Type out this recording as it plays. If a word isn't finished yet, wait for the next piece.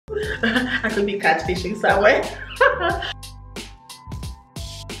I could be catfishing somewhere.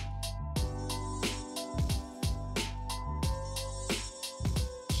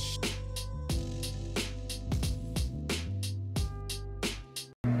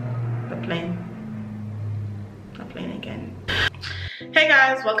 The plane again. Hey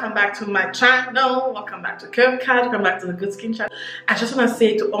guys, welcome back to my channel. Welcome back to Curve Cat. Welcome back to the Good Skin channel. I just want to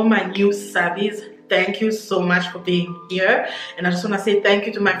say to all my new savvies, thank you so much for being here. And I just want to say thank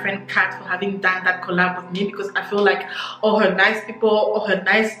you to my friend Kat for having done that collab with me, because I feel like all her nice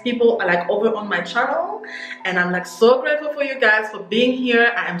people are like over on my channel, and I'm like so grateful for you guys for being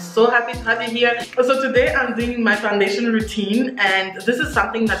here. I am so happy to have you here. So today I'm doing my foundation routine, and this is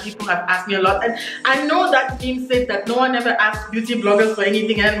something that people have asked me a lot. And I know that meme said that no one ever asks beauty bloggers for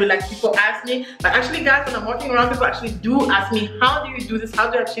anything, and we like people ask me, but actually guys, when I'm walking around, people actually do ask me, how do you do this? How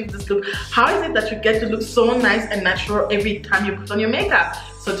do you achieve this look? How is it that you get to look so nice and natural every time you put on your makeup?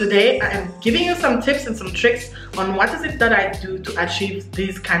 So today I am giving you some tips and some tricks on what is it that I do to achieve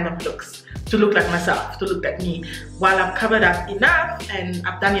these kind of looks, to look like myself, to look like me, while I've covered up enough and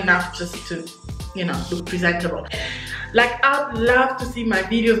I've done enough just to, you know, look presentable. Like, I'd love to see my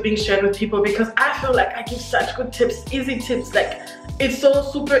videos being shared with people, because I feel like I give such good tips, easy tips. Like, it's so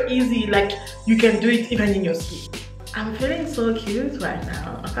super easy, like you can do it even in your sleep. I'm feeling so cute right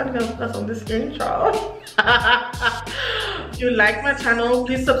now. I can't even focus on this intro. If you like my channel,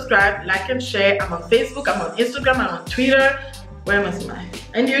 please subscribe, like and share. I'm on Facebook, I'm on Instagram, I'm on Twitter. Where am I?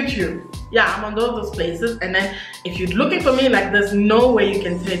 And YouTube. Yeah, I'm on all those places. And then if you're looking for me, like, there's no way you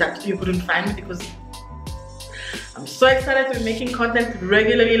can say that you couldn't find me, because I'm so excited to be making content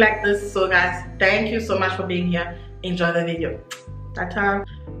regularly like this. So guys, thank you so much for being here. Enjoy the video. Ta-ta.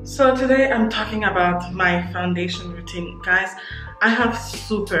 So today I'm talking about my foundation routine. Guys, I have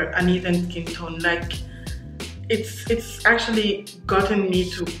super uneven skin tone. Like, it's actually gotten me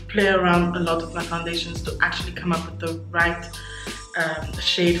to play around a lot with my foundations to actually come up with the right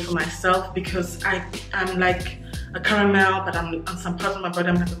shade for myself, because I'm like a caramel, but I'm on some parts of my body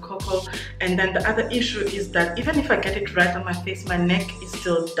I'm like a cocoa. And then the other issue is that even if I get it right on my face, my neck is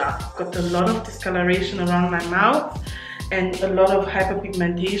still dark. I've got a lot of discoloration around my mouth and a lot of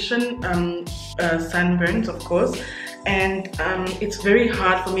hyperpigmentation, sunburns of course. And it's very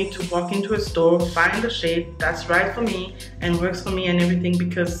hard for me to walk into a store, find a shade that's right for me and works for me and everything,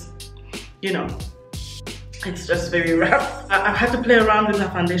 because, you know, it's just very rough. I've had to play around with my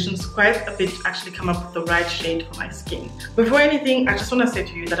foundations quite a bit to actually come up with the right shade for my skin. Before anything, I just want to say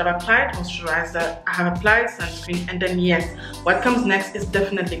to you that I've applied moisturizer, I have applied sunscreen, and then yes, what comes next is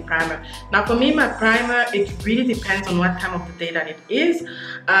definitely primer. Now for me, my primer, it really depends on what time of the day that it is.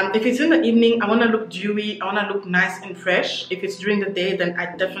 If it's in the evening, I want to look dewy, I want to look nice and fresh. If it's during the day, then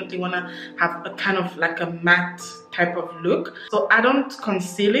I definitely want to have a kind of like a matte type of look. So I don't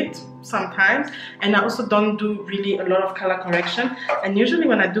conceal it sometimes, and I also don't do really a lot of color correction. And usually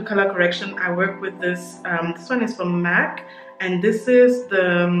when I do color correction, I work with this this one is from MAC, and this is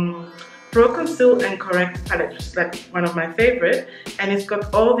the Pro Conceal and Correct palette, which is like one of my favorite, and it's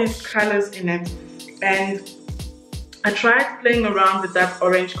got all these colors in it. And I tried playing around with that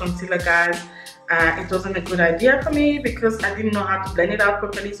orange concealer, guys. It wasn't a good idea for me, because I didn't know how to blend it out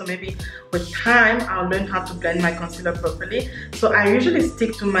properly. So maybe with time I'll learn how to blend my concealer properly. So I usually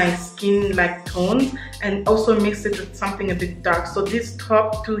stick to my skin like tones and also mix it with something a bit dark. So these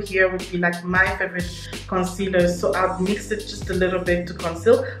top two here would be like my favorite concealers. So I'll mix it just a little bit to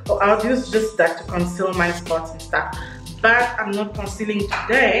conceal, or I'll use just that to conceal my spots and stuff. But I'm not concealing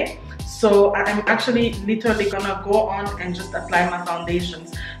today, so I'm actually literally gonna go on and just apply my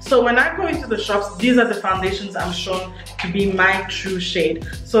foundations. So when I go into the shops, these are the foundations I'm shown to be my true shade.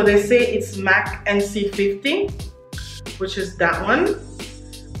 So they say it's MAC NC50, which is that one.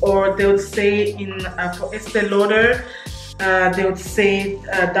 Or they would say for Estee Lauder, they would say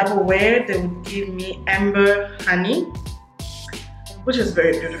Double Wear, they would give me Amber Honey, which is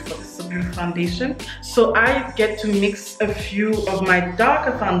very beautiful. This is a beautiful foundation. So I get to mix a few of my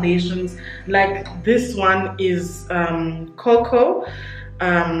darker foundations, like this one is Cocoa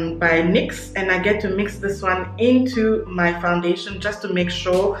by NYX, and I get to mix this one into my foundation just to make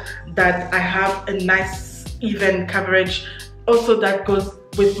sure that I have a nice even coverage. Also that goes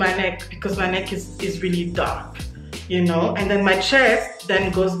with my neck, because my neck is really dark, you know. And then my chest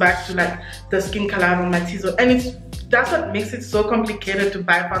then goes back to like the skin color on my T-zone, and that's what makes it so complicated to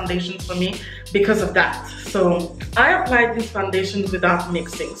buy foundations for me, because of that. So I applied these foundations without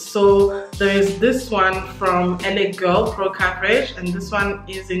mixing. So there is this one from LA Girl Pro Coverage, and this one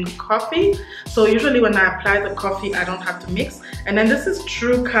is in coffee. So usually when I apply the coffee, I don't have to mix. And then this is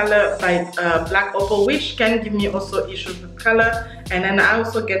True Color by Black Opal, which can give me also issues with color. And then I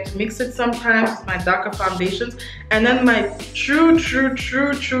also get to mix it sometimes with my darker foundations. And then my true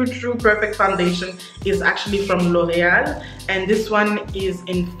perfect foundation is actually from L'Oreal, and this one is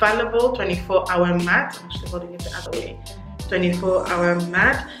Infallible 24-hour matte. I'm actually holding it the other way. 24-hour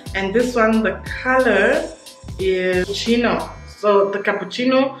matte, and this one, the color is Cappuccino. So the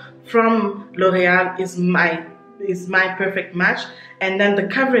Cappuccino from L'Oreal is my perfect match. And then the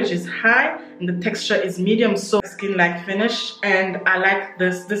coverage is high and the texture is medium, so skin-like finish. And I like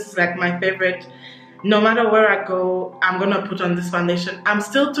this. This is like my favorite. No matter where I go, I'm gonna put on this foundation. I'm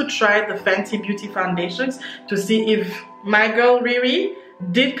still to try the Fenty Beauty foundations to see if my girl Riri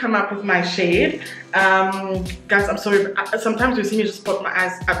did come up with my shade. Guys, I'm sorry, but sometimes you see me just put my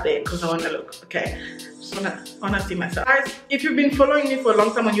eyes up there because I want to look, okay? Just wanna see myself. Guys, if you've been following me for a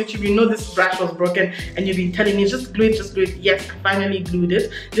long time on YouTube, you know this brush was broken and you've been telling me just glue it, just glue it. Yes, I finally glued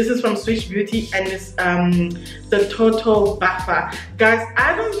it. This is from Switch Beauty and it's the Total Buffer. Guys,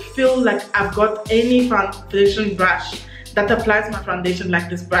 I don't feel like I've got any foundation brush that applies my foundation like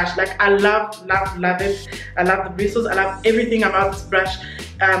this brush. Like, I love it. I love the bristles. I love everything about this brush.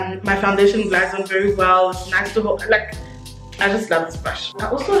 My foundation glides on very well. It's nice to hold. Like, I just love this brush. I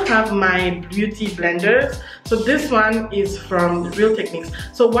also have my beauty blenders. So this one is from Real Techniques.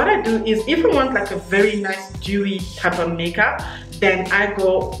 So what I do is, if I want like a very nice dewy type of makeup, then I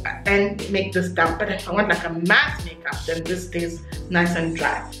go and make this damp. But if I want like a matte makeup, then this stays nice and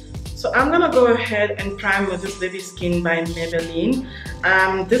dry. So I'm gonna go ahead and prime with this Baby Skin by Maybelline.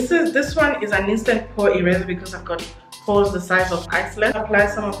 This one is an instant pore eraser because I've got pores the size of Iceland. Apply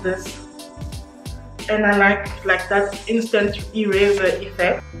some of this, and I like that instant eraser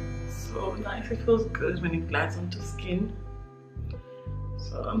effect. So nice, it feels good when it glides onto skin.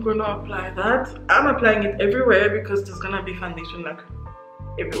 So I'm gonna apply that. I'm applying it everywhere because there's gonna be foundation like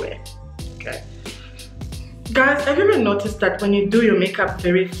everywhere. Okay. Guys, have you ever noticed that when you do your makeup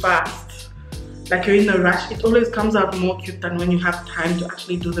very fast, like you're in a rush, it always comes out more cute than when you have time to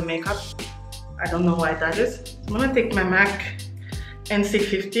actually do the makeup? I don't know why that is. I'm gonna take my MAC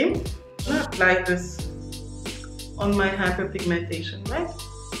NC50. I'm gonna apply this on my hyperpigmentation, right?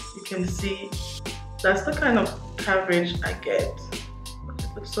 You can see that's the kind of coverage I get.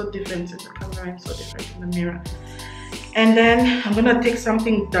 It looks so different in the camera and so different in the mirror. And then I'm gonna take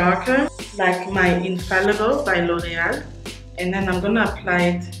something darker, like my Infallible by L'Oreal, and then I'm gonna apply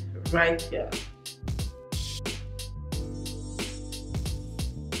it right here.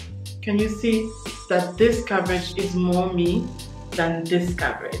 Can you see that this coverage is more me than this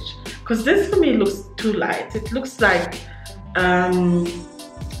coverage? Because this for me looks too light. It looks like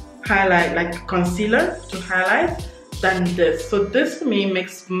highlight, like concealer to highlight, than this. So this for me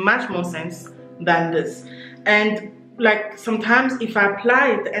makes much more sense than this. And like sometimes if I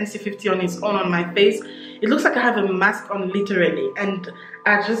apply the NC50 on its own on my face, it looks like I have a mask on literally, and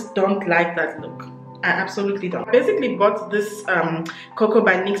I just don't like that look. I absolutely don't. I basically bought this Cocoa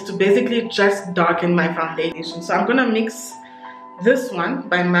by NYX to basically just darken my foundation. So I'm gonna mix this one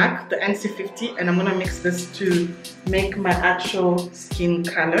by MAC, the NC50, and I'm gonna mix this to make my actual skin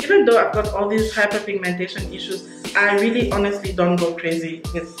color. Even though I've got all these hyperpigmentation issues, I really honestly don't go crazy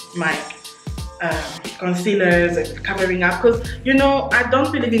with my concealers and covering up, because you know I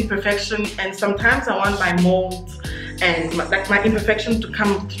don't believe in perfection, and sometimes I want my molds and my imperfection to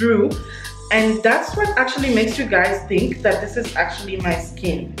come through, and that's what actually makes you guys think that this is actually my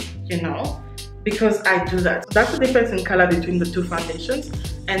skin, you know, because I do that. So that's the difference in color between the two foundations.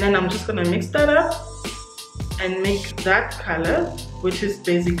 And then I'm just gonna mix that up and make that color, which is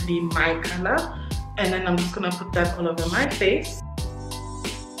basically my color, and then I'm just gonna put that all over my face,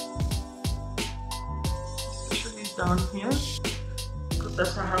 down here, because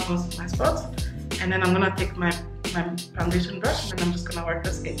that's where I have most of my spots. And then I'm gonna take my foundation brush and then I'm just gonna work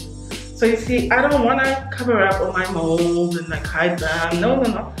the skin. So you see, I don't want to cover up all my moles and like hide them.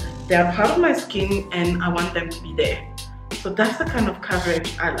 No. They are part of my skin and I want them to be there. So that's the kind of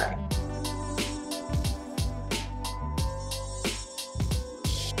coverage I like.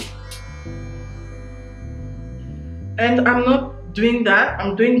 And I'm not doing that.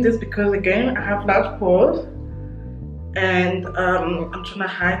 I'm doing this because again, I have large pores, and I'm trying to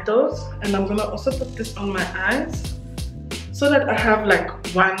hide those. And I'm gonna also put this on my eyes so that I have like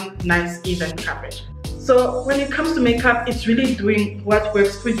one nice even coverage. So when it comes to makeup, it's really doing what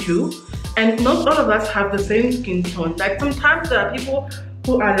works for you. And not all of us have the same skin tone. Like sometimes there are people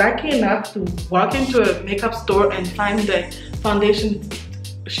who are lucky enough to walk into a makeup store and find the foundation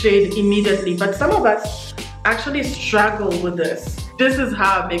shade immediately, but some of us actually struggle with this. This is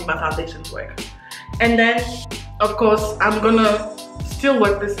how I make my foundations work. And then of course I'm gonna still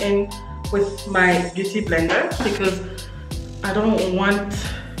work this in with my beauty blender because I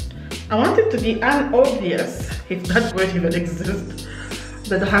want it to be unobvious, if that word even exists,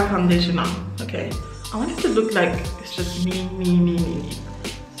 that I have foundation on. Okay, I want it to look like it's just me.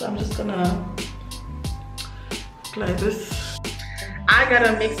 So I'm just gonna apply this. I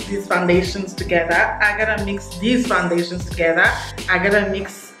gotta mix these foundations together. I gotta mix these foundations together. I gotta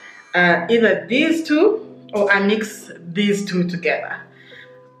mix either these two or I mix these two together.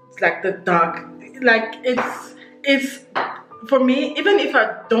 It's like the dark, like it's for me, even if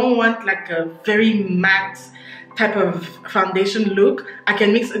I don't want like a very matte type of foundation look, I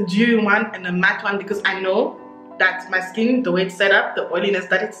can mix a dewy one and a matte one because I know that my skin, the way it's set up, the oiliness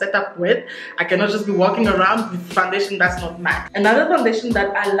that it's set up with, I cannot just be walking around with foundation that's not matte. Another foundation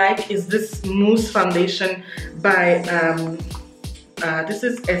that I like is this mousse foundation by this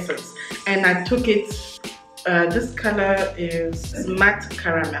is Essence, and I took it, this color is matte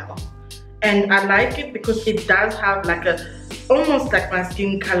caramel, and I like it because it does have like a almost like my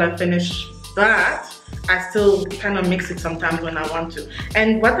skin color finish, but I still kind of mix it sometimes when I want to.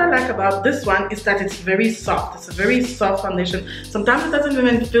 And what I like about this one is that it's very soft. It's a very soft foundation. Sometimes it doesn't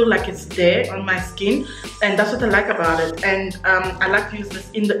even feel like it's there on my skin, and that's what I like about it. And I like to use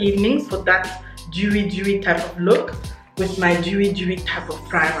this in the evenings for that dewy type of look with my dewy type of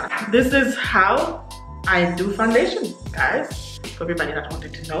primer. This is how I do foundation, guys, for everybody that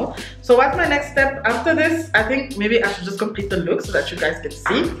wanted to know. So what's my next step after this? I think maybe I should just complete the look so that you guys can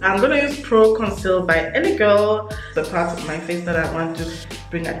see. I'm gonna use Pro Conceal by Any Girl, the parts of my face that I want to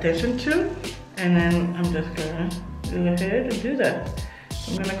bring attention to, and then I'm just gonna go ahead and do that.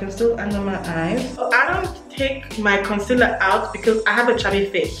 I'm gonna conceal under my eyes. So I don't take my concealer out because I have a chubby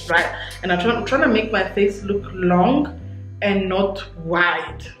face, right? And I'm trying to make my face look long and not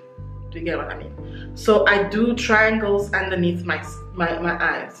wide. Do you get what I mean? So I do triangles underneath my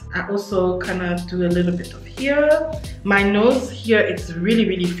eyes. I also kind of do a little bit of here. My nose here, it's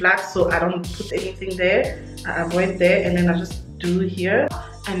really flat, so I don't put anything there. I avoid there, and then I just do here.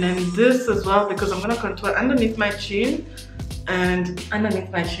 And then this as well, because I'm gonna contour underneath my chin, and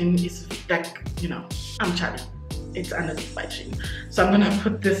underneath my chin is like, you know, I'm chubby. It's underneath my chin. So I'm gonna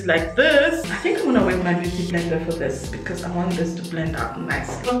put this like this. I think I'm gonna wet my beauty blender for this because I want this to blend out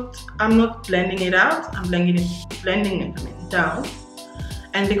nice. I'm not blending it out, I'm blending it down.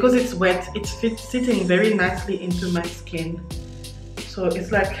 And because it's wet, it's sitting very nicely into my skin. So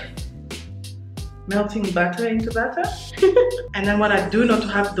it's like melting butter into butter. And then when I do not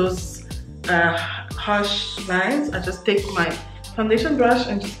have those harsh lines, I just take my foundation brush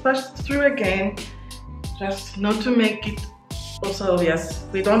and just brush through again. Just not to make it also obvious.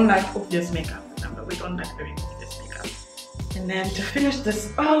 We don't like obvious makeup, remember? We don't like very obvious makeup. And then to finish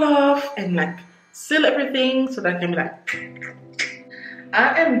this all off and like seal everything so that I can be like,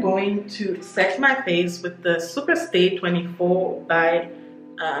 I am going to set my face with the Super Stay 24 by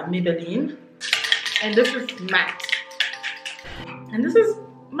Maybelline. And this is matte. And this is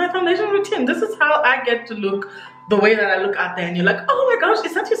my foundation routine. This is how I get to look the way that I look out there, and you're like, oh my gosh,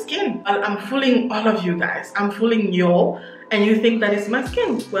 is that your skin? I'm fooling all of you guys. I'm fooling you, and you think that it's my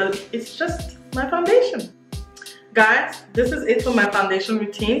skin. Well, it's just my foundation. Guys, this is it for my foundation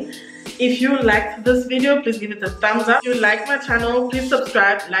routine. If you liked this video, please give it a thumbs up. If you like my channel, please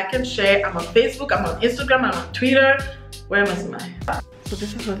subscribe, like and share. I'm on Facebook, I'm on Instagram, I'm on Twitter. Where am I? So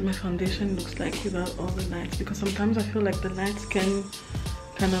this is what my foundation looks like without all the lights, because sometimes I feel like the lights can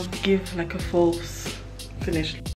kind of give like a false finish.